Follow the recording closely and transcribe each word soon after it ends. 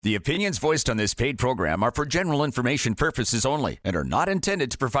The opinions voiced on this paid program are for general information purposes only and are not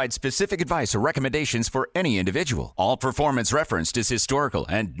intended to provide specific advice or recommendations for any individual. All performance referenced is historical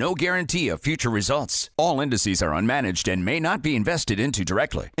and no guarantee of future results. All indices are unmanaged and may not be invested into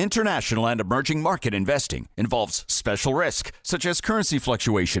directly. International and emerging market investing involves special risk, such as currency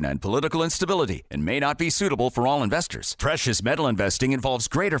fluctuation and political instability, and may not be suitable for all investors. Precious metal investing involves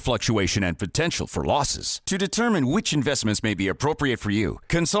greater fluctuation and potential for losses. To determine which investments may be appropriate for you,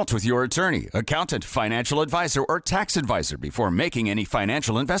 consult with your attorney, accountant, financial advisor, or tax advisor before making any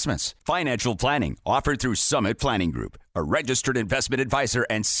financial investments. Financial planning offered through Summit Planning Group, a registered investment advisor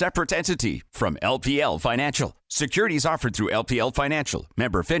and separate entity from LPL Financial. Securities offered through LPL Financial,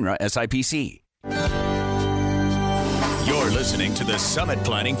 member FINRA SIPC. You're listening to the Summit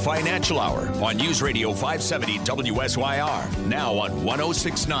Planning Financial Hour on NewsRadio 570 WSYR, now on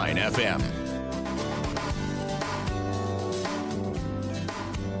 106.9 FM.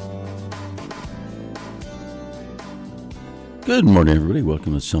 Good morning, everybody.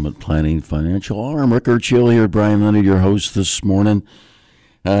 Welcome to Summit Planning Financial Hour. I'm Rick Urchiel here, Brian Leonard, your host this morning.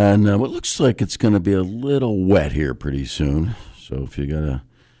 And what looks like it's going to be a little wet here pretty soon. So if you got to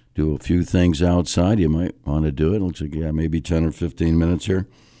do a few things outside, you might want to do it. It looks like maybe 10 or 15 minutes here.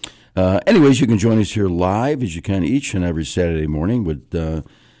 Anyways, you can join us here live as you can each and every Saturday morning with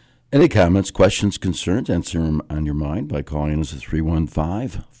any comments, questions, concerns. Answer them on your mind by calling us at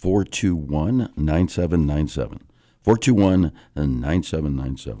 315-421-9797.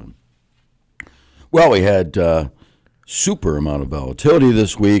 421-9797. Well, we had super amount of volatility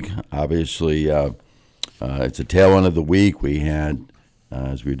this week. Obviously, it's a tail end of the week. We had,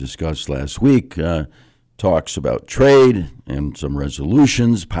 as we discussed last week, talks about trade and some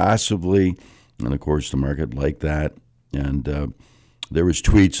resolutions, possibly. And, of course, the market liked that. And there was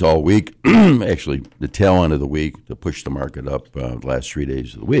tweets all week, actually the tail end of the week, to push the market up the last 3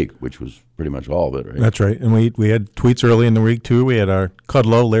 days of the week, which was pretty much all of it, right? That's right. And we had tweets early in the week, too. We had our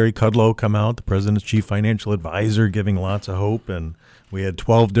Larry Kudlow, come out, the president's chief financial advisor, giving lots of hope. And we had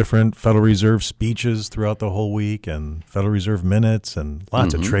 12 different Federal Reserve speeches throughout the whole week and Federal Reserve minutes and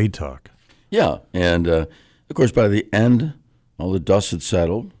lots of trade talk. Yeah. And, of course, by the end, all the dust had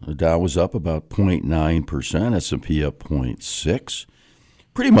settled. The Dow was up about 0.9%, S&P up 0.6%.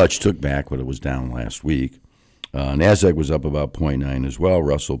 Pretty much took back what it was down last week. NASDAQ was up about 0.9 as well,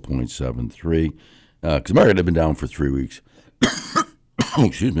 Russell 0.73, because the market had been down for 3 weeks.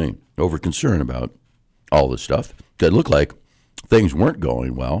 Excuse me, over concern about all this stuff. It looked like things weren't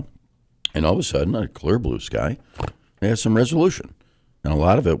going well, and all of a sudden, a clear blue sky, they had some resolution. And a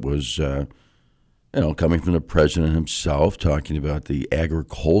lot of it was, coming from the president himself, talking about the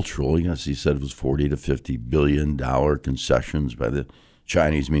agricultural, yes, he said it was $40 to $50 billion concessions by the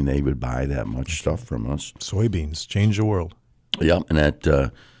Chinese. Mean they would buy that much stuff from us. Soybeans change the world. Yeah, and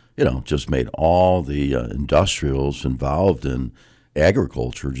that just made all the industrials involved in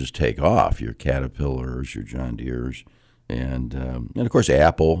agriculture just take off. Your Caterpillars, your John Deeres, and of course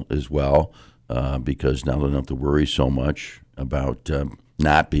Apple as well, because now they don't have to worry so much about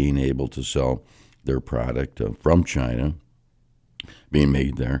not being able to sell their product from China being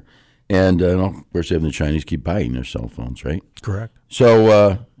made there. And, of course, having the Chinese keep buying their cell phones, right? Correct.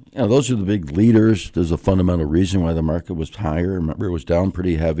 So, those are the big leaders. There's a fundamental reason why the market was higher. Remember, it was down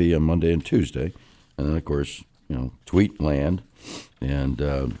pretty heavy on Monday and Tuesday. And then, of course, tweet land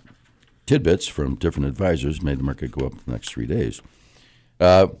and tidbits from different advisors made the market go up the next 3 days.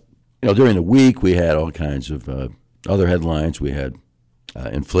 During the week, we had all kinds of other headlines. We had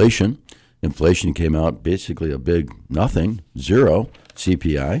inflation. Inflation came out basically a big nothing, zero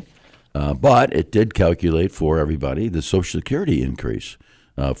CPI. But it did calculate for everybody the Social Security increase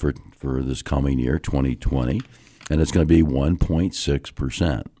for this coming year, 2020, and it's going to be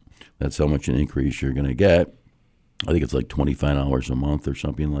 1.6%. That's how much an increase you're going to get. I think it's like $25 a month or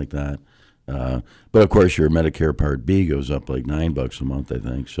something like that. But, of course, your Medicare Part B goes up like $9 a month, I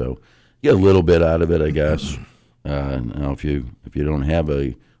think. So you get a little bit out of it, I guess. Now, if you don't have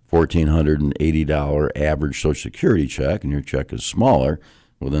a $1,480 average Social Security check and your check is smaller,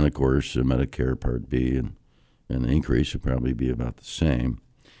 well, then, of course, Medicare Part B and the increase would probably be about the same.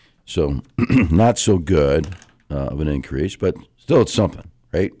 So not so good of an increase, but still it's something,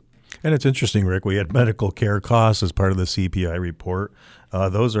 right? And it's interesting, Rick, we had medical care costs as part of the CPI report.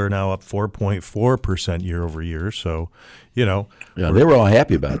 Those are now up 4.4% year over year. So, Yeah, they were all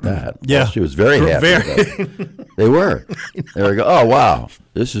happy about that. Yeah. She was very happy about that. They were. They were oh, wow,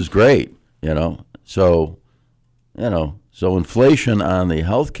 this is great, So, So inflation on the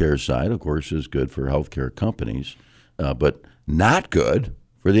healthcare side, of course, is good for healthcare companies, but not good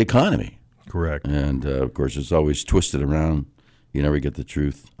for the economy. Correct. And, of course, it's always twisted around you never get the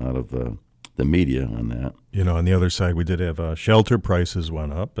truth out of the media on that. On the other side, we did have shelter prices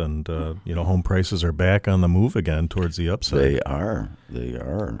went up, and home prices are back on the move again towards the upside. They are.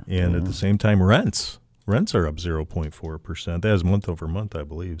 And at the same time, rents are up 0.4%. That is month over month, I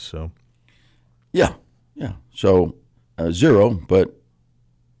believe. So, yeah. So 0, but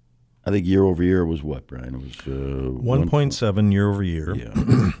I think year over year was what, Brian? It was 1.7 year over year. Yeah.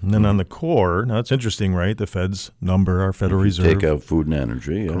 And then on the core, now it's interesting, right? The Fed's number, our Federal Reserve. Take out food and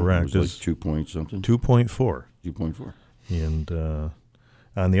energy. Correct. It was like 2 point something. 2.4. 2.4. And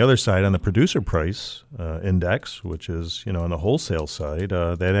on the other side, on the producer price index, which is, on the wholesale side,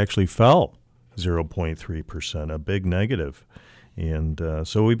 that actually fell 0.3%, a big negative. And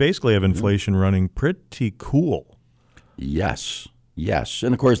so we basically have inflation running pretty cool. Yes.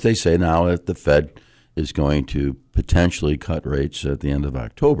 And, of course, they say now that the Fed is going to potentially cut rates at the end of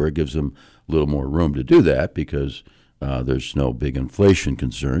October. It gives them a little more room to do that because there's no big inflation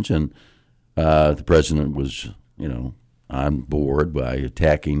concerns. And the president was, on board by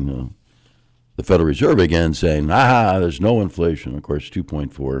attacking the Federal Reserve again, saying, there's no inflation. Of course,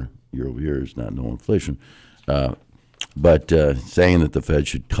 2.4 year over year is not no inflation. But saying that the Fed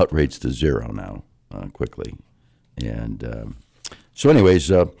should cut rates to 0 now quickly. And so anyways,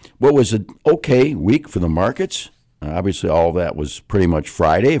 what was an okay week for the markets? Obviously, all of that was pretty much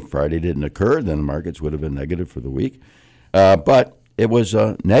Friday. If Friday didn't occur, then the markets would have been negative for the week. But it was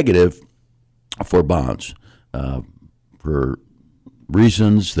negative for bonds for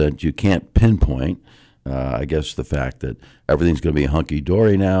reasons that you can't pinpoint. I guess the fact that everything's going to be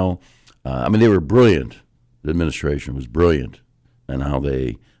hunky-dory now. They were brilliant. The administration was brilliant in how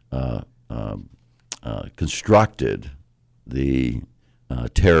they constructed the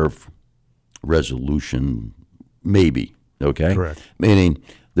tariff resolution, maybe, okay? Correct. Meaning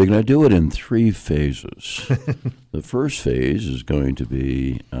they're going to do it in 3 phases. The first phase is going to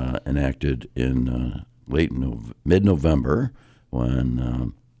be enacted in mid-November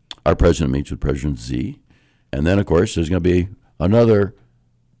when our president meets with President Xi. And then, of course, there's going to be another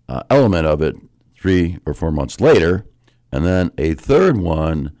element of it 3 or 4 months later, and then a third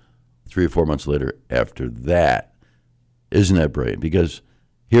one 3 or 4 months later after that. Isn't that brilliant? Because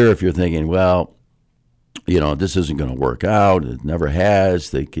here, if you're thinking, well, this isn't going to work out, it never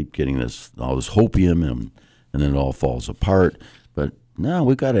has, they keep getting all this hopium, and then it all falls apart. But now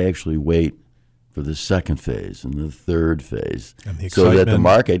we've got to actually wait for the second phase and the third phase so that the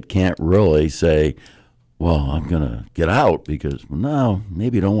market can't really say, well, I'm going to get out because, no,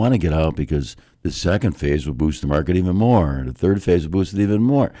 maybe you don't want to get out because the second phase will boost the market even more. The third phase will boost it even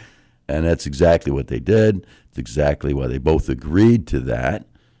more. And that's exactly what they did. It's exactly why they both agreed to that,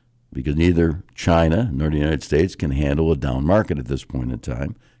 because neither China nor the United States can handle a down market at this point in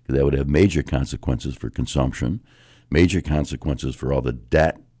time, because that would have major consequences for consumption, major consequences for all the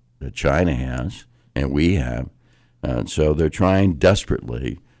debt that China has and we have. And so they're trying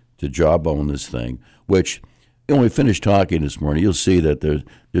desperately to jawbone this thing, which, when we finish talking this morning, you'll see that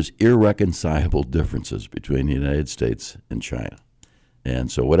there's irreconcilable differences between the United States and China.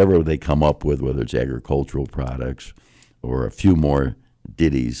 And so whatever they come up with, whether it's agricultural products or a few more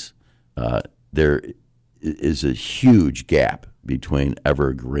ditties, there is a huge gap between ever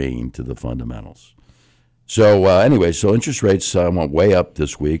agreeing to the fundamentals. So anyway, so interest rates went way up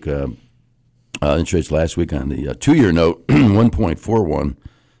this week. Interest rates last week on the 2-year note, 1.41,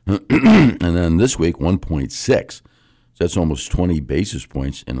 and then this week, 1.6. So that's almost 20 basis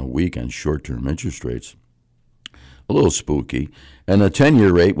points in a week on short-term interest rates. A little spooky. And the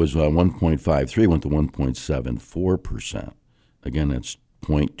 10-year rate was 1.53, went to 1.74%. Again, that's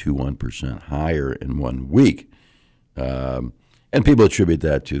 0.21% higher in 1 week. And people attribute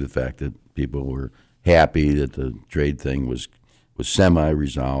that to the fact that people were happy that the trade thing was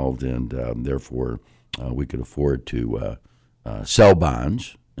semi-resolved, and therefore we could afford to sell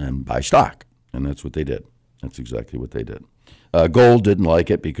bonds and buy stock. And that's what they did. That's exactly what they did. Gold didn't like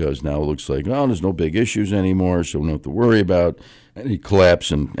it because now it looks like, there's no big issues anymore, so we don't have to worry about any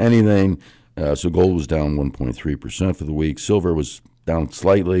collapse in anything. So gold was down 1.3% for the week. Silver was down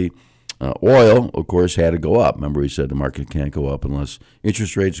slightly. Oil, of course, had to go up. Remember, we said the market can't go up unless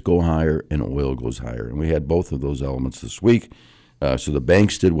interest rates go higher and oil goes higher. And we had both of those elements this week. So the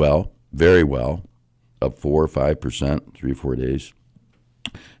banks did well, very well, up 4 or 5%, 3 or 4 days.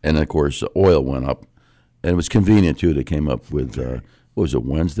 And, of course, oil went up. And it was convenient, too. They came up with,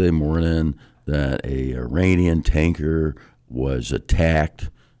 Wednesday morning, that a Iranian tanker was attacked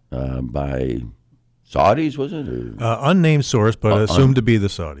by Saudis, was it? Or? Unnamed source, but assumed to be the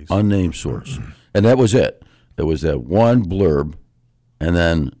Saudis. Unnamed source. And that was it. There was that one blurb and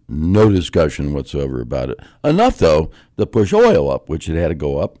then no discussion whatsoever about it. Enough, though, to push oil up, which it had to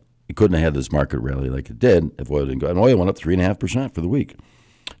go up. It couldn't have had this market rally like it did if oil didn't go. And oil went up 3.5% for the week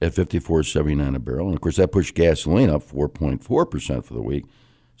at $54.79 a barrel. And, of course, that pushed gasoline up 4.4% for the week.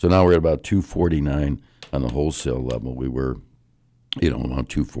 So now we're at about $2.49 on the wholesale level. We were, around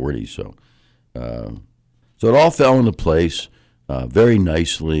 $2.40. So it all fell into place very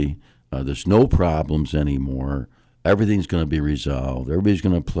nicely. There's no problems anymore. Everything's going to be resolved. Everybody's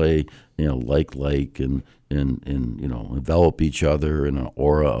going to play, like, and envelop each other in an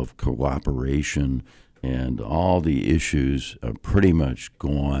aura of cooperation, and all the issues are pretty much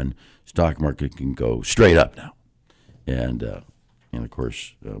gone. Stock market can go straight up now, and of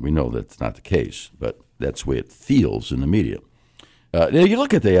course we know that's not the case, but that's the way it feels in the media. You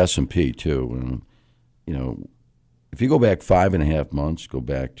look at the S&P too, and if you go back 5.5 months, go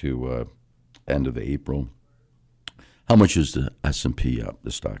back to end of April. How much is the S&P up,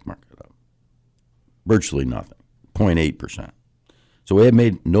 the stock market up? Virtually nothing, 0.8%. So we have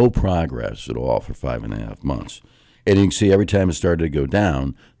made no progress at all for 5.5 months. And you can see every time it started to go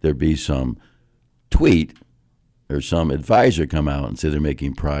down, there'd be some tweet or some advisor come out and say they're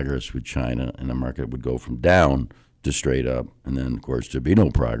making progress with China, and the market would go from down to straight up. And then, of course, there'd be no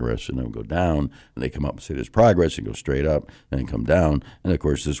progress, and it would go down, and they come up and say there's progress, and go straight up, and then come down. And, of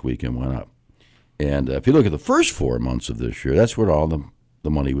course, this weekend went up. And if you look at the first 4 months of this year, that's where all the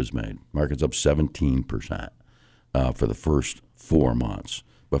money was made. Market's up 17% for the first 4 months.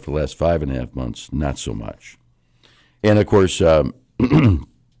 But for the last 5.5 months, not so much. And, of course,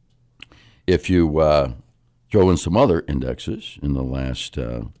 if you throw in some other indexes in the last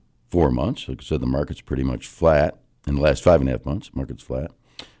 4 months, like I said, the market's pretty much flat. In the last 5.5 months, market's flat.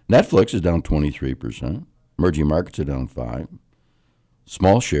 Netflix is down 23%. Emerging markets are down 5%.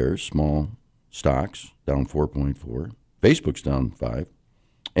 Small shares, small stocks, down 4.4%. Facebook's down 5%.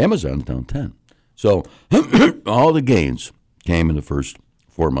 Amazon's down 10%. So all the gains came in the first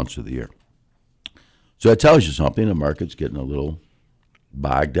 4 months of the year. So that tells you something. The market's getting a little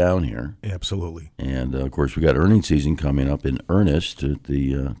bogged down here. Absolutely. And, of course, we got earnings season coming up in earnest at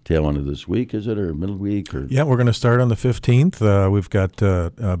the tail end of this week, is it, or middle week? Or? Yeah, we're going to start on the 15th. We've got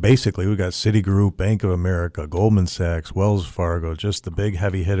Citigroup, Bank of America, Goldman Sachs, Wells Fargo, just the big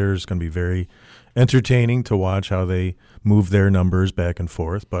heavy hitters. Going to be very entertaining to watch how they move their numbers back and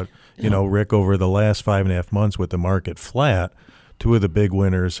forth. But, Rick, over the last 5.5 months with the market flat, two of the big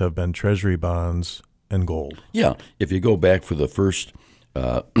winners have been Treasury bonds and gold. Yeah, if you go back for the first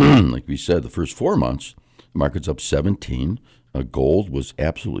like we said, the first 4 months, the market's up 17. Gold was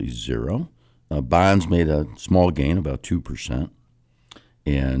absolutely zero. Bonds made a small gain, about 2%.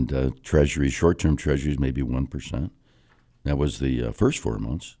 And treasuries, short-term treasuries, maybe 1%. That was the first 4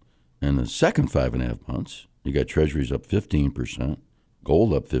 months. And the second 5.5 months, you got treasuries up 15%,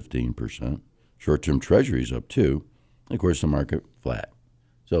 gold up 15%, short-term treasuries up 2%. And of course, the market flat.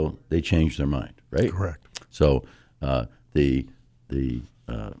 So they changed their mind, right? Correct. So the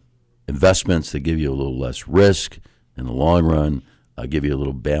investments that give you a little less risk in the long run, give you a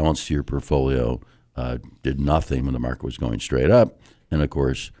little balance to your portfolio, did nothing when the market was going straight up, and, of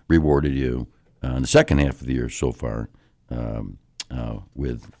course, rewarded you in the second half of the year so far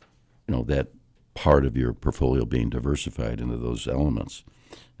with that part of your portfolio being diversified into those elements.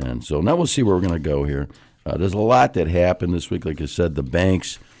 And so now we'll see where we're going to go here. There's a lot that happened this week. Like I said, the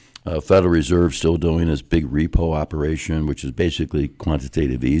banks, Federal Reserve still doing this big repo operation, which is basically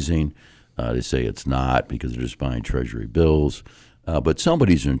quantitative easing. They say it's not because they're just buying Treasury bills. But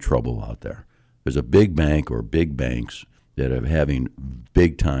somebody's in trouble out there. There's a big bank or big banks that are having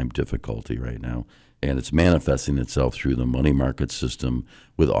big-time difficulty right now, and it's manifesting itself through the money market system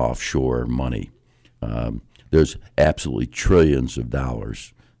with offshore money. There's absolutely trillions of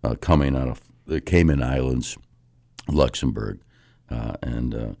dollars coming out of the Cayman Islands, Luxembourg,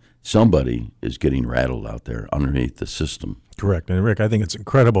 and somebody is getting rattled out there underneath the system. Correct. And, Rick, I think it's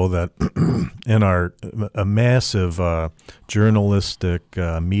incredible that in a massive journalistic,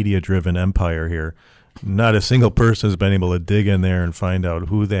 media-driven empire here, not a single person has been able to dig in there and find out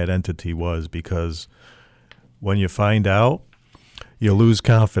who that entity was, because when you find out, you lose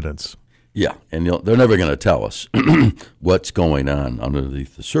confidence. Yeah, and they're never going to tell us what's going on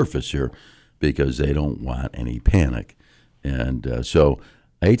underneath the surface here because they don't want any panic. And so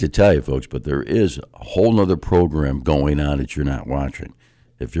I hate to tell you, folks, but there is a whole other program going on that you're not watching.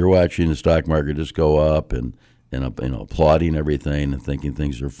 If you're watching the stock market just go up and applauding everything and thinking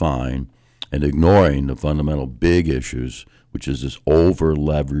things are fine and ignoring the fundamental big issues, which is this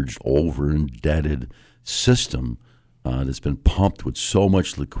over-leveraged, over-indebted system that's been pumped with so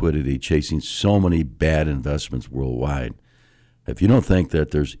much liquidity, chasing so many bad investments worldwide, If you don't think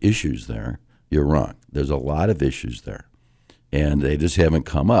that there's issues there, you're wrong. There's a lot of issues there, and they just haven't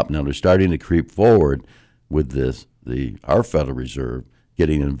come up. Now they're starting to creep forward with our Federal Reserve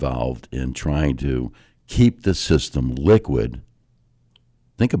getting involved in trying to keep the system liquid.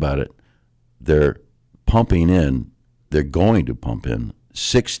 Think about it. They're going to pump in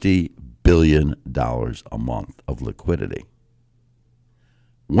 $60 billion a month of liquidity.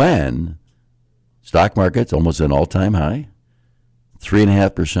 When stock market's almost an all-time high,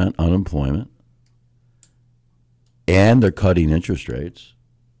 3.5% unemployment, and they're cutting interest rates.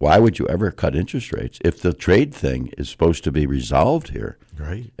 Why would you ever cut interest rates if the trade thing is supposed to be resolved here?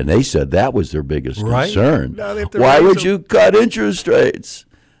 Right. And they said that was their biggest concern. Now they have to Why raise would them. you cut interest rates?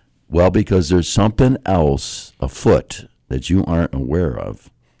 Well, because there's something else afoot that you aren't aware of.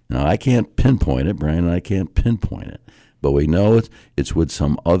 Now, I can't pinpoint it, Brian, and I can't pinpoint it. But we know it's with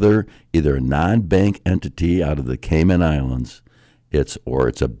some other, either a non-bank entity out of the Cayman Islands, or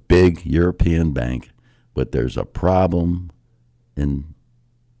it's a big European bank, but there's a problem in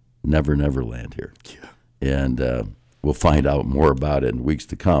Never Land here. Yeah. And we'll find out more about it in weeks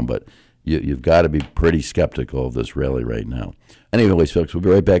to come, but you've got to be pretty skeptical of this rally right now. Anyways, folks, we'll be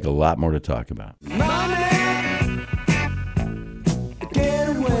right back. A lot more to talk about.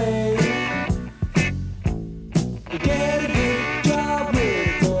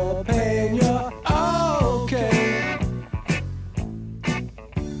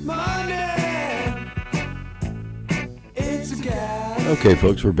 Okay,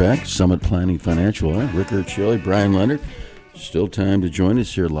 folks, we're back. Summit Planning Financial. Rick Urchilli, Brian Leonard. Still time to join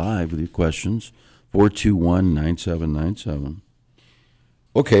us here live with your questions. 421-9797.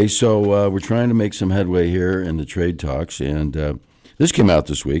 Okay, so we're trying to make some headway here in the trade talks, and this came out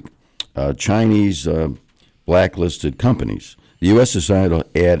this week. Chinese blacklisted companies. The U.S. decided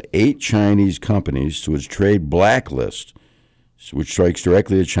to add 8 Chinese companies to its trade blacklist, which strikes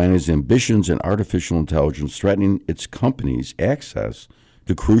directly at China's ambitions in artificial intelligence, threatening its companies' access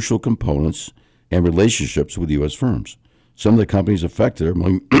to crucial components and relationships with U.S. firms. Some of the companies affected are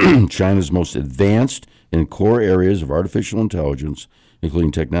among China's most advanced in core areas of artificial intelligence,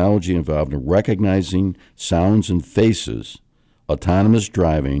 including technology involved in recognizing sounds and faces, autonomous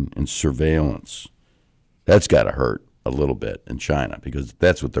driving, and surveillance. That's got to hurt a little bit in China because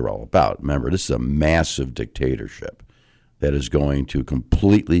that's what they're all about. Remember, this is a massive dictatorship that is going to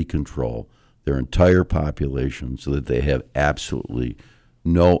completely control their entire population so that they have absolutely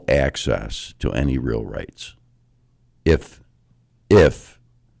no access to any real rights. If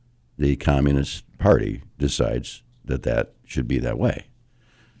the Communist Party decides that should be that way.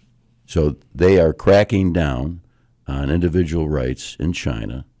 So they are cracking down on individual rights in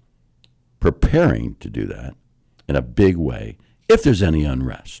China, preparing to do that in a big way if there's any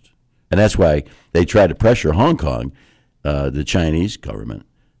unrest. And that's why they try to pressure Hong Kong, the Chinese government,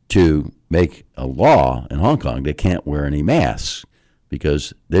 to make a law in Hong Kong they can't wear any masks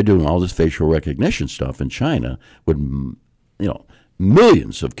because they're doing all this facial recognition stuff in China with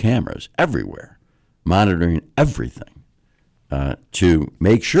millions of cameras everywhere monitoring everything to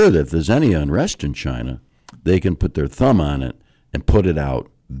make sure that if there's any unrest in China, they can put their thumb on it and put it out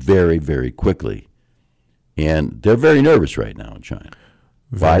very, very quickly. And they're very nervous right now in China.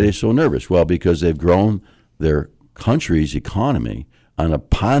 Why are they so nervous? Well, because they've grown their country's economy on a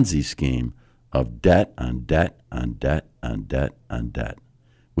Ponzi scheme of debt on debt on debt on debt on debt,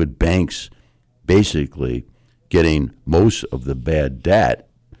 with banks basically getting most of the bad debt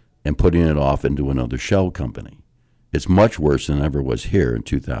and putting it off into another shell company. It's much worse than ever was here in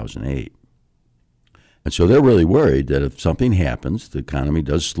 2008. And so they're really worried that if something happens, the economy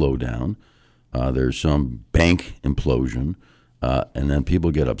does slow down, there's some bank implosion, and then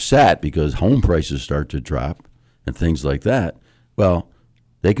people get upset because home prices start to drop and things like that, well,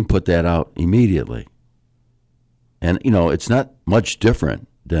 they can put that out immediately. And, it's not much different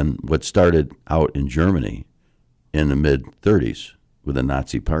than what started out in Germany in the mid-'30s with the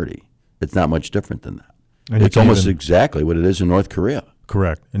Nazi Party. It's not much different than that. And it's almost exactly what it is in North Korea.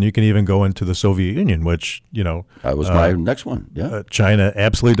 Correct. And you can even go into the Soviet Union, which, that was my next one. Yeah. China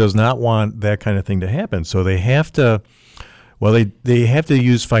absolutely does not want that kind of thing to happen. So they have to, they have to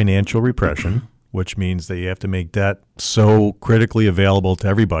use financial repression, which means that you have to make debt so critically available to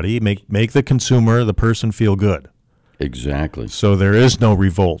everybody, make the consumer, the person, feel good. Exactly. So there is no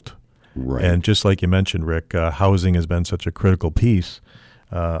revolt. Right. And just like you mentioned, Rick, housing has been such a critical piece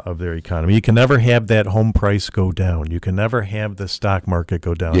of their economy. You can never have that home price go down. You can never have the stock market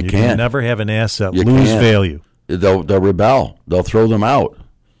go down. You can never have an asset lose value. They'll rebel. They'll throw them out.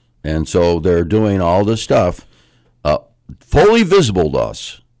 And so they're doing all this stuff fully visible to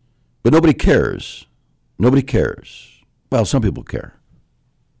us. But nobody cares. Nobody cares Well, some people care.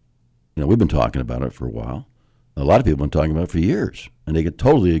 We've been talking about it for a while. A lot of people have been talking about it for years, and they get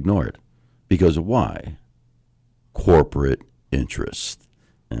totally ignored. Because of why? Corporate interest.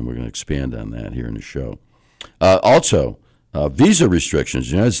 And we're going to expand on that here in the show. Also, visa restrictions.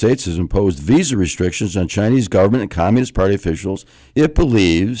 The United States has imposed visa restrictions on Chinese government and Communist Party officials it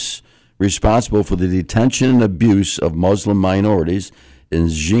believes responsible for the detention and abuse of Muslim minorities in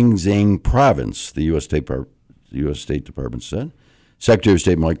Xinjiang province, the U.S. State Department said. Secretary of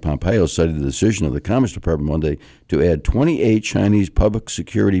State Mike Pompeo cited the decision of the Commerce Department Monday to add 28 Chinese public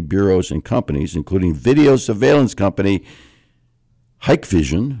security bureaus and companies, including video surveillance company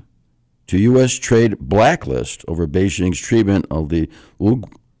Hikvision, to U.S. trade blacklist over Beijing's treatment of the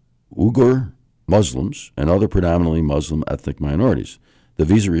Uyghur Muslims and other predominantly Muslim ethnic minorities. The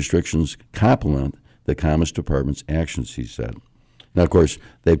visa restrictions complement the Commerce Department's actions, he said. Now, of course,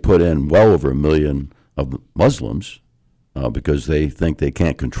 they put in well over 1 million of Muslims because they think they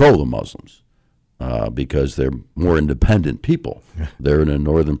can't control the Muslims because they're more independent people. They're in the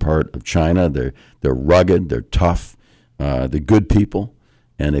northern part of China. They're rugged. They're tough. They're good people.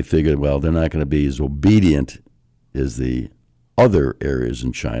 And they figured, well, they're not going to be as obedient as the other areas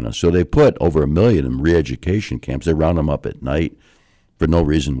in China. So they put over 1 million in re-education camps. They round them up at night for no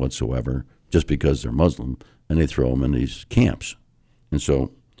reason whatsoever, just because they're Muslim, and they throw them in these camps. And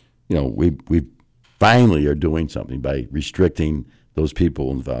so, we finally are doing something by restricting those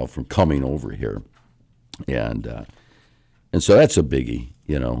people involved from coming over here. And so that's a biggie,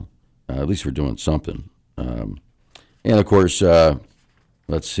 at least we're doing something. And, of course,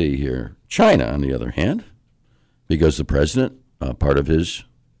 let's see here. China, on the other hand, because the president, part of his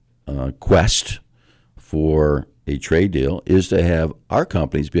quest for a trade deal is to have our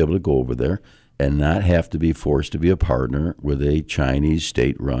companies be able to go over there and not have to be forced to be a partner with a Chinese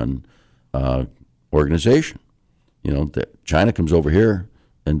state-run organization. China comes over here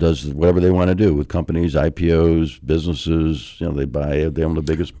and does whatever they want to do with companies, IPOs, businesses. They own the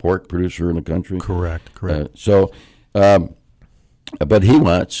biggest pork producer in the country. Correct. But he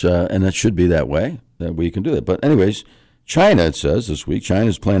wants, and it should be that way, that we can do that. But anyways, China, it says this week, China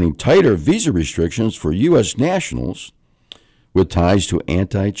is planning tighter visa restrictions for U.S. nationals with ties to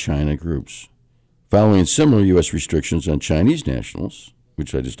anti-China groups. Following similar U.S. restrictions on Chinese nationals,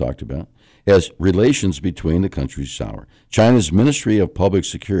 which I just talked about, as relations between the countries sour. China's Ministry of Public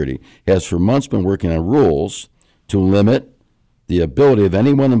Security has for months been working on rules to limit the ability of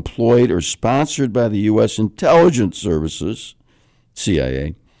anyone employed or sponsored by the U.S. intelligence services,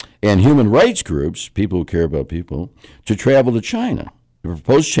 CIA, and human rights groups, people who care about people, to travel to China. The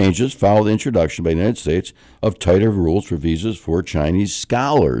proposed changes follow the introduction by the United States of tighter rules for visas for Chinese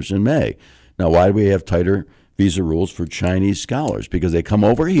scholars in May. Now, why do we have tighter visa rules for Chinese scholars? Because they come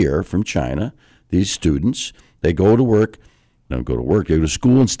over here from China, these students, they go to work, they go to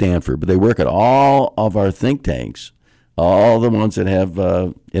school in Stanford, but they work at all of our think tanks, all the ones that have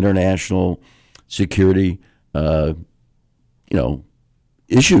international security,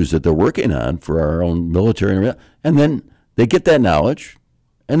 issues that they're working on for our own military. And then they get that knowledge,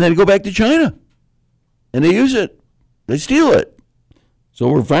 and then they go back to China, and they use it. They steal it. So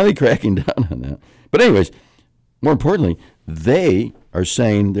we're finally cracking down on that. But anyways, more importantly, they are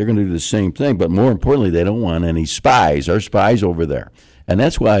saying they're going to do the same thing, but more importantly, they don't want any spies. Our spies over there. And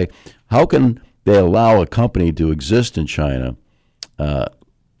that's why, how can they allow a company to exist in China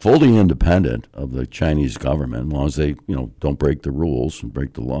fully independent of the Chinese government, as long as they, don't break the rules and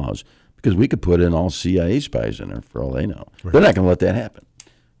break the laws? Because we could put in all CIA spies in there for all they know. Right. They're not going to let that happen.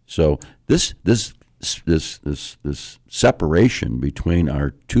 So this separation between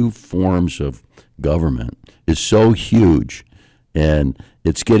our two forms of government is so huge, and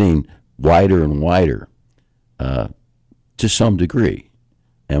it's getting wider and wider to some degree.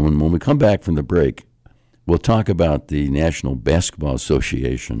 And when we come back from the break, we'll talk about the National Basketball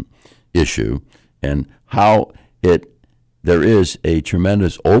Association issue and how there is a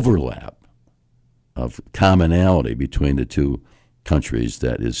tremendous overlap of commonality between the two countries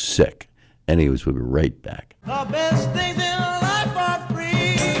that is sick. Anyways, we'll be right back. The best things in life are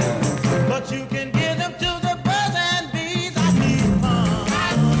free, but you can give them to the birds and bees. I need fun.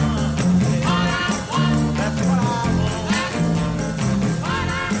 That's what I want.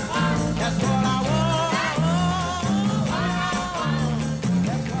 That's what I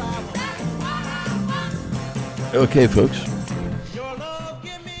want. Okay, folks.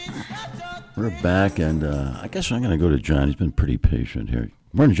 We're back, and I guess I'm going to go to John. He's been pretty patient here.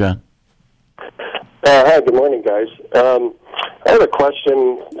 Morning, John. Hi, good morning, guys. I have a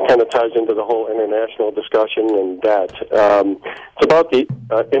question, kind of ties into the whole international discussion and debt. It's about the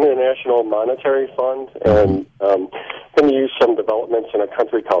International Monetary Fund, and going to use some developments in a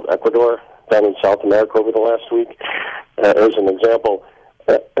country called Ecuador down in South America over the last week as an example.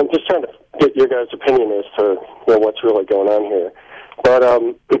 I'm just trying to get your guys' opinion as to what's really going on here. But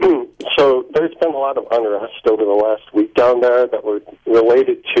so there's been a lot of unrest over the last week down there that were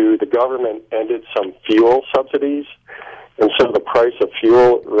related to the government ended some fuel subsidies, and so the price of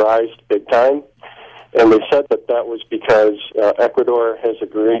fuel rised big time. And they said that that was because Ecuador has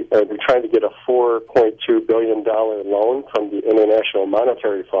agreed, they're trying to get a $4.2 billion loan from the International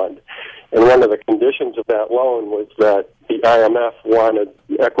Monetary Fund. And one of the conditions of that loan was that the IMF wanted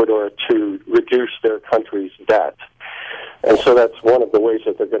Ecuador to reduce their country's debt. And so that's one of the ways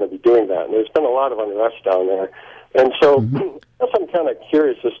that they're going to be doing that. And there's been a lot of unrest down there. And so I guess I'm kind of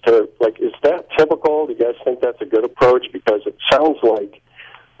curious as to, is that typical? Do you guys think that's a good approach? Because it sounds like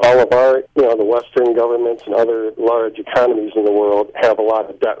all of our, the Western governments and other large economies in the world have a lot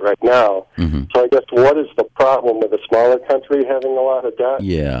of debt right now. Mm-hmm. So I guess what is the problem with a smaller country having a lot of debt?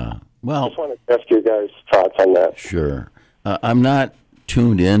 Yeah. Well, I just wanted to ask your guys' thoughts on that. Sure. I'm not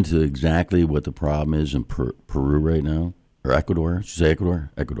tuned into exactly what the problem is in Peru right now, or Ecuador. Did you say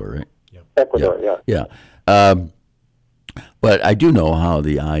Ecuador? Ecuador, right? Yep. Ecuador, yeah. But I do know how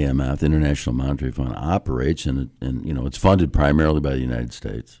the IMF, the International Monetary Fund, operates, and it's funded primarily by the United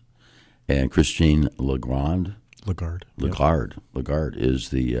States. And Christine Lagarde is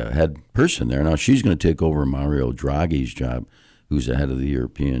the head person there. Now she's going to take over Mario Draghi's job, who's the head of the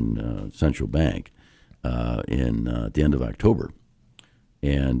European Central Bank, at the end of October.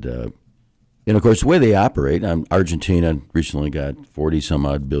 And of course, the way they operate, Argentina recently got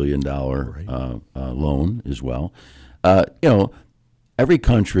 $40-some-odd billion loan as well. Every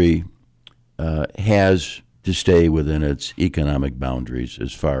country has to stay within its economic boundaries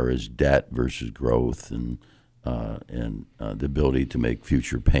as far as debt versus growth and the ability to make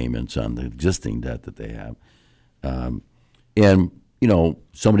future payments on the existing debt that they have. And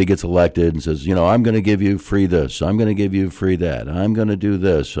somebody gets elected and says, I'm going to give you free this, I'm going to give you free that, I'm going to do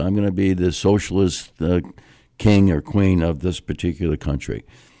this, I'm going to be the socialist king or queen of this particular country.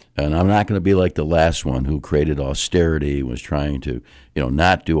 And I'm not going to be like the last one who created austerity, was trying to,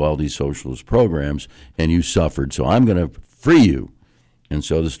 not do all these socialist programs, and you suffered. So I'm going to free you. And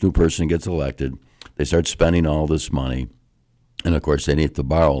so this new person gets elected. They start spending all this money. And, of course, they need to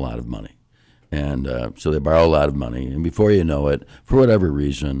borrow a lot of money. And so they borrow a lot of money. And before you know it, for whatever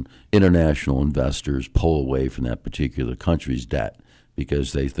reason, international investors pull away from that particular country's debt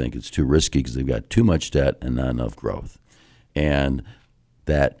because they think it's too risky because they've got too much debt and not enough growth. And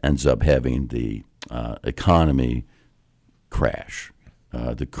that ends up having the economy crash.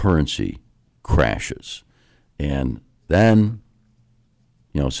 The currency crashes. And then,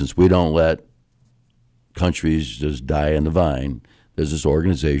 since we don't let countries just die on the vine, there's this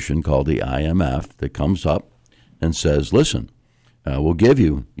organization called the IMF that comes up and says, listen, we'll give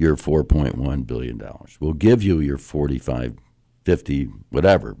you your $4.1 billion. We'll give you your 45, 50,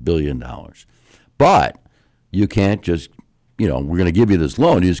 whatever, $billion. But you can't just we're going to give you this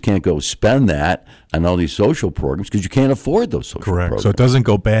loan. You just can't go spend that on all these social programs because you can't afford those social programs. So it doesn't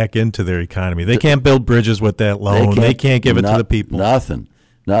go back into their economy. They can't build bridges with that loan. They can't give it to the people. Nothing.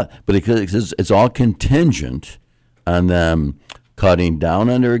 But it's all contingent on them cutting down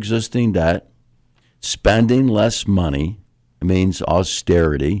on their existing debt, spending less money, means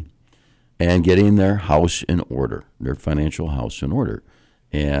austerity, and getting their house in order, their financial house in order.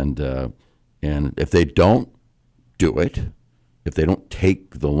 And if they don't do it, if they don't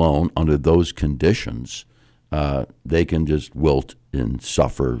take the loan under those conditions, they can just wilt and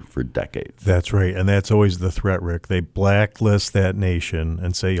suffer for decades. That's right, and that's always the threat, Rick. They blacklist that nation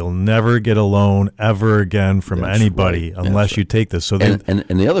and say you'll never get a loan ever again from anybody unless you take this. So and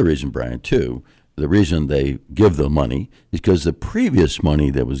the other reason, Brian, too, the reason they give the money is because the previous money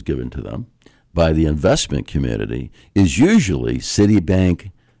that was given to them by the investment community is usually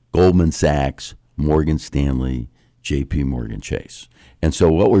Citibank, Goldman Sachs, Morgan Stanley, J.P. Morgan Chase. And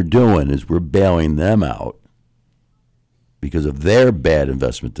so what we're doing is we're bailing them out because of their bad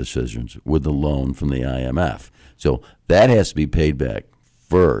investment decisions with the loan from the IMF. So that has to be paid back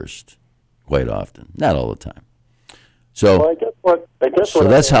first, quite often, not all the time. So, I guess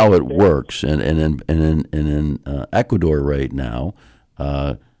that's how it works. And in Ecuador right now,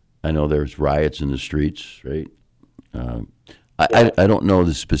 I know there's riots in the streets, right? I don't know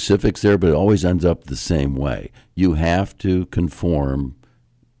the specifics there, but it always ends up the same way. You have to conform,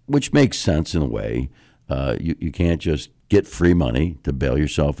 which makes sense in a way. You can't just get free money to bail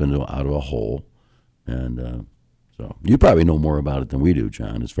yourself out of a hole. And So you probably know more about it than we do,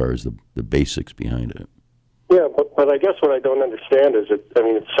 John, as far as the basics behind it. Yeah, but I guess what I don't understand is it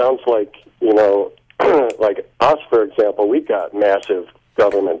sounds like, like us, for example, we've got massive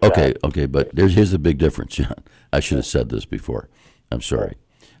government debt. Okay, but here's the big difference, John. I should have said this before. I'm sorry.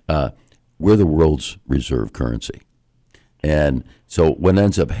 We're the world's reserve currency. And so what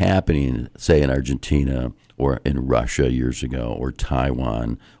ends up happening, say in Argentina or in Russia years ago, or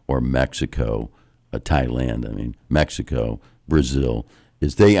Taiwan or Mexico, Thailand, Mexico, Brazil,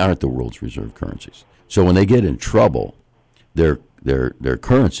 is they aren't the world's reserve currencies. So when they get in trouble, their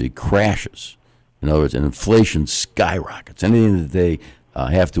currency crashes. In other words, and inflation skyrockets. Anything that they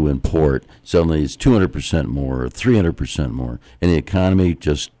have to import suddenly is 200% more or 300% more, and the economy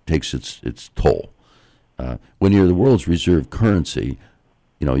just takes its toll. When you're the world's reserve currency,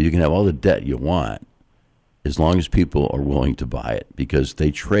 you can have all the debt you want as long as people are willing to buy it, because they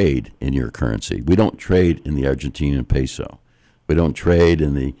trade in your currency. We don't trade in the Argentinian peso. We don't trade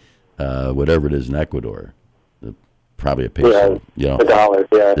in the whatever it is in Ecuador. Probably a peso. The dollar.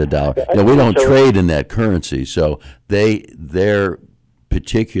 Yeah, the dollar. We don't trade in that currency, so their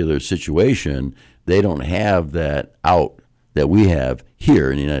particular situation, they don't have that out that we have here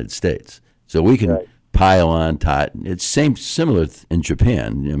in the United States. So we can pile on top. It's similar in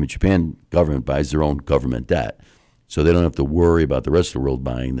Japan. Japan government buys their own government debt, so they don't have to worry about the rest of the world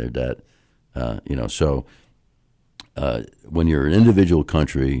buying their debt. So when you're an individual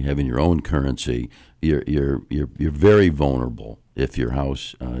country having your own currency, you're very vulnerable if your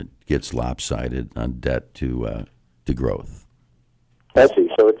house gets lopsided on debt to growth. I see.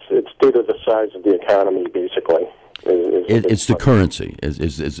 So it's due to the size of the economy, basically. It's the currency.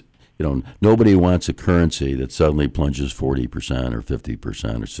 Nobody wants a currency that suddenly plunges 40% or 50%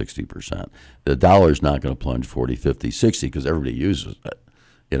 or 60%. The dollar's not going to plunge 40, 50, 60 because everybody uses it.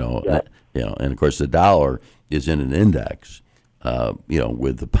 And of course the dollar is in an index,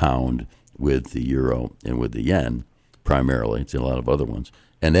 with the pound, with the euro, and with the yen primarily. It's in a lot of other ones.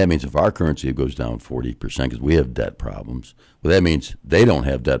 And that means if our currency goes down 40% because we have debt problems, well, that means they don't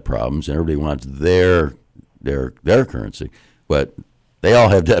have debt problems, and everybody wants their currency, but they all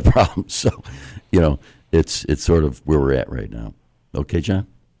have debt problems. So, it's sort of where we're at right now. Okay, John?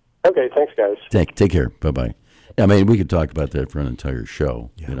 Okay, thanks, guys. Take care. Bye-bye. We could talk about that for an entire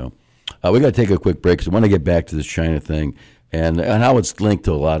show, we got to take a quick break because I want to get back to this China thing and how it's linked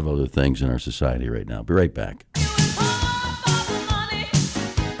to a lot of other things in our society right now. Be right back.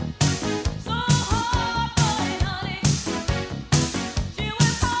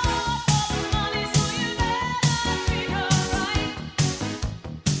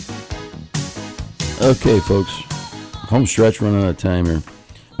 Okay, folks, home stretch, running out of time here.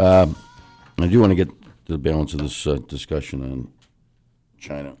 I do want to get to the balance of this discussion on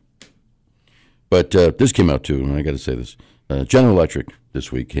China. But this came out, too, and I got to say this. General Electric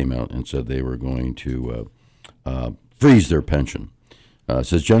this week came out and said they were going to freeze their pension. It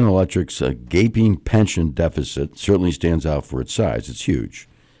says General Electric's gaping pension deficit certainly stands out for its size. It's huge.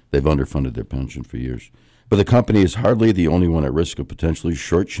 They've underfunded their pension for years. But the company is hardly the only one at risk of potentially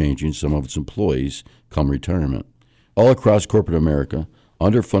shortchanging some of its employees come retirement. All across corporate America,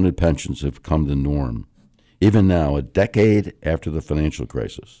 underfunded pensions have become the norm. Even now, a decade after the financial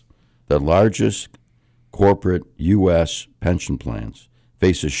crisis, the largest corporate U.S. pension plans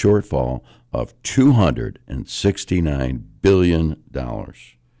face a shortfall of $269 billion,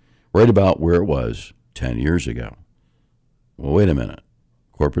 right about where it was 10 years ago. Well, wait a minute.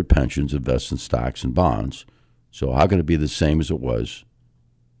 Corporate pensions invest in stocks and bonds, so how can it be the same as it was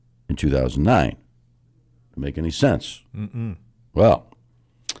in 2009? Doesn't make any sense. Mm-mm. Well,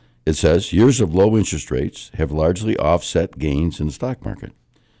 it says years of low interest rates have largely offset gains in the stock market.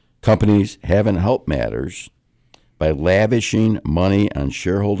 Companies haven't helped matters by lavishing money on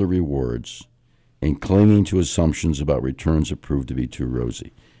shareholder rewards and clinging to assumptions about returns that prove to be too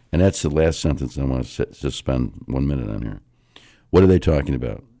rosy. And that's the last sentence I want to just spend 1 minute on here. What are they talking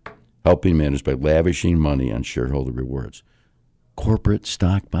about? Helping matters by lavishing money on shareholder rewards. Corporate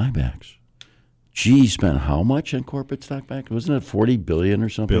stock buybacks. GE spent how much on corporate stock buybacks? Wasn't it $40 billion or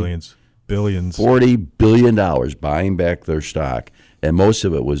something? Billions. $40 billion buying back their stock. And most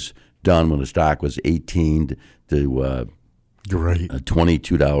of it was done when the stock was $18 to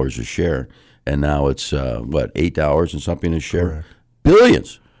 $22 a share. And now it's, $8 and something a share? Correct.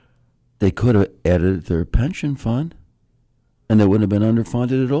 Billions. They could have added their pension fund, and they wouldn't have been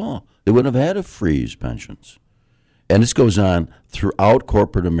underfunded at all. They wouldn't have had to freeze pensions. And this goes on throughout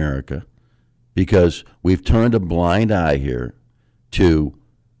corporate America because we've turned a blind eye here to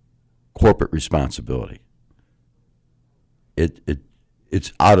corporate responsibility.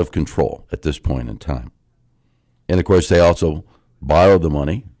 It's out of control at this point in time. And, of course, they also borrowed the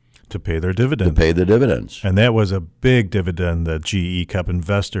money to pay their dividend. to pay the dividends. And that was a big dividend that GE kept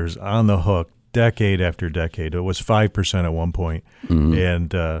investors on the hook decade after decade. It was 5% at one point,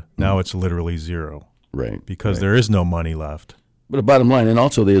 and now it's literally zero. Right. Because there is no money left. But the bottom line, and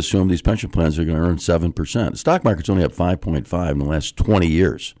also they assume these pension plans are going to earn 7%. The stock market's only up 5.5 in the last 20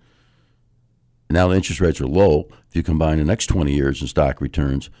 years. Now the interest rates are low. If you combine the next 20 years in stock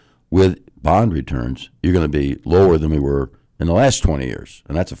returns with bond returns, you're going to be lower than we were in the last 20 years.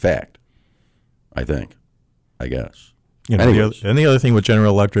 And that's a fact, I think, I guess. You know, the other thing with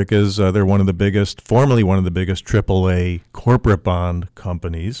General Electric is they're formerly one of the biggest AAA corporate bond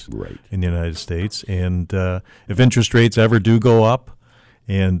companies in the United States. And if interest rates ever do go up,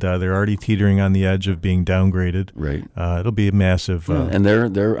 and they're already teetering on the edge of being downgraded, it'll be a massive. And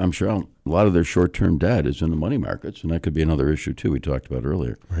they're, I'm sure, a lot of their short-term debt is in the money markets, and that could be another issue too. We talked about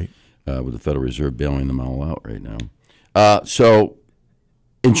earlier, with the Federal Reserve bailing them all out right now. So,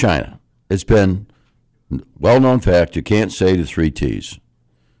 in China, it's been well-known fact, you can't say the 3 T's.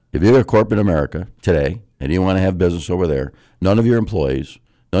 If you're a corporate America today and you want to have business over there, none of your employees,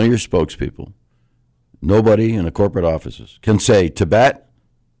 none of your spokespeople, nobody in the corporate offices can say Tibet,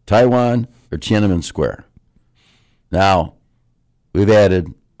 Taiwan, or Tiananmen Square. Now, we've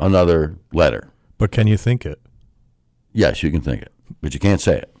added another letter. But can you think it? Yes, you can think it, but you can't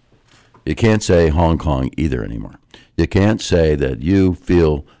say it. You can't say Hong Kong either anymore. You can't say that you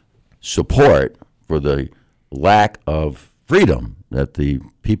feel support for the lack of freedom that the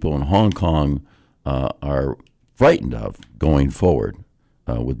people in Hong Kong are frightened of going forward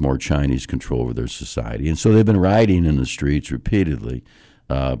with more Chinese control over their society. And so they've been rioting in the streets repeatedly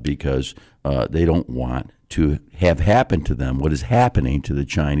because they don't want to have happen to them what is happening to the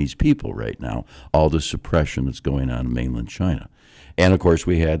Chinese people right now, all the suppression that's going on in mainland China. And, of course,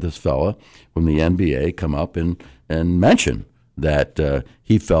 we had this fella from the NBA come up and mention that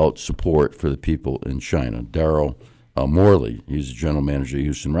he felt support for the people in China. Daryl Morley, he's the general manager of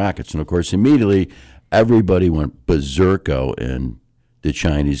Houston Rockets. And, of course, immediately everybody went berserko in the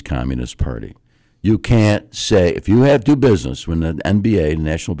Chinese Communist Party. You can't say, if you have to do business when the NBA, the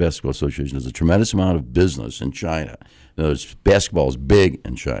National Basketball Association, does a tremendous amount of business in China, basketball is big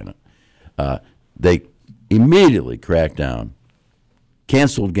in China, they immediately crack down,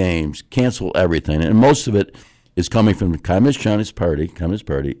 canceled games, cancel everything. And most of it is coming from the Communist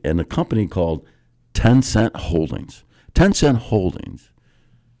Party, and a company called Tencent Holdings. Tencent Holdings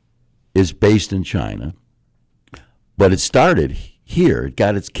is based in China, but it started here. It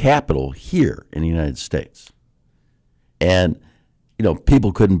got its capital here in the United States. And,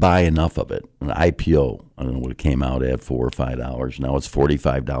 people couldn't buy enough of it. An IPO, I don't know what it came out at, $4 or $5. Now it's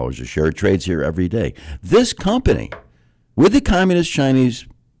 $45 a share. It trades here every day. This company, with the Communist Chinese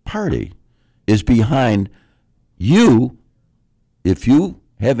Party, is behind you. If you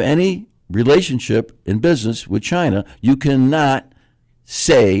have any relationship in business with China, you cannot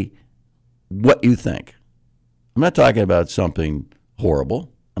say what you think. I'm not talking about something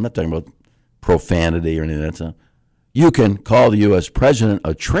horrible. I'm not talking about profanity or anything like that. You can call the U.S. president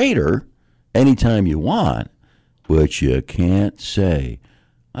a traitor anytime you want, but you can't say,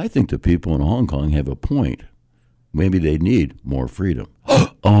 I think the people in Hong Kong have a point. Maybe they need more freedom.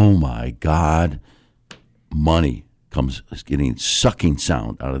 Oh, my God. Money is getting sucking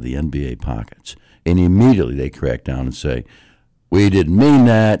sound out of the NBA pockets. And immediately they crack down and say, we didn't mean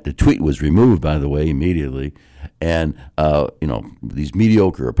that. The tweet was removed, by the way, immediately. And, these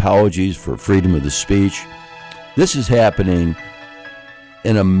mediocre apologies for freedom of the speech. This is happening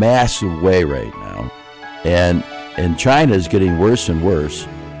in a massive way right now. And China is getting worse and worse.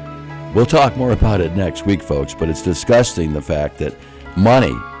 We'll talk more about it next week, folks, but it's disgusting the fact that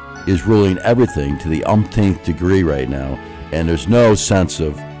money is ruling everything to the umpteenth degree right now, and there's no sense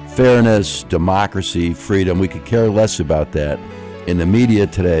of fairness, democracy, freedom. We could care less about that in the media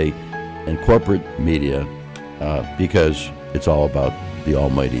today and corporate media because it's all about the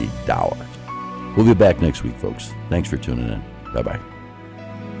almighty dollar. We'll be back next week, folks. Thanks for tuning in. Bye-bye.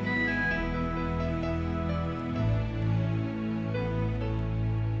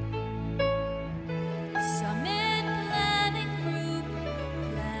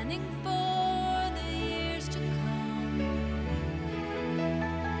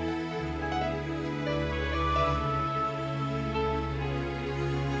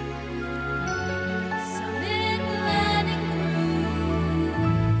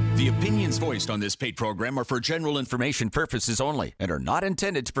 voiced on this paid program are for general information purposes only and are not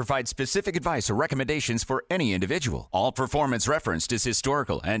intended to provide specific advice or recommendations for any individual. All performance referenced is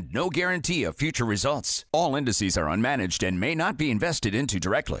historical and no guarantee of future results. All indices are unmanaged and may not be invested into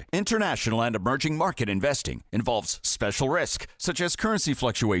directly. International and emerging market investing involves special risk, such as currency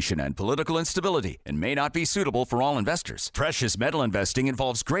fluctuation and political instability, and may not be suitable for all investors. Precious metal investing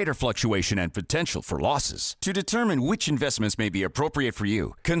involves greater fluctuation and potential for losses. To determine which investments may be appropriate for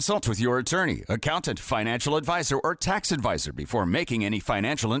you, consult with your attorney, accountant, financial advisor, or tax advisor before making any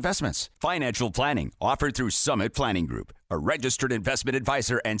financial investments. Financial planning offered through Summit Planning Group, a registered investment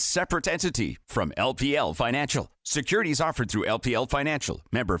advisor and separate entity from LPL Financial. Securities offered through LPL Financial,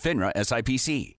 member FINRA SIPC.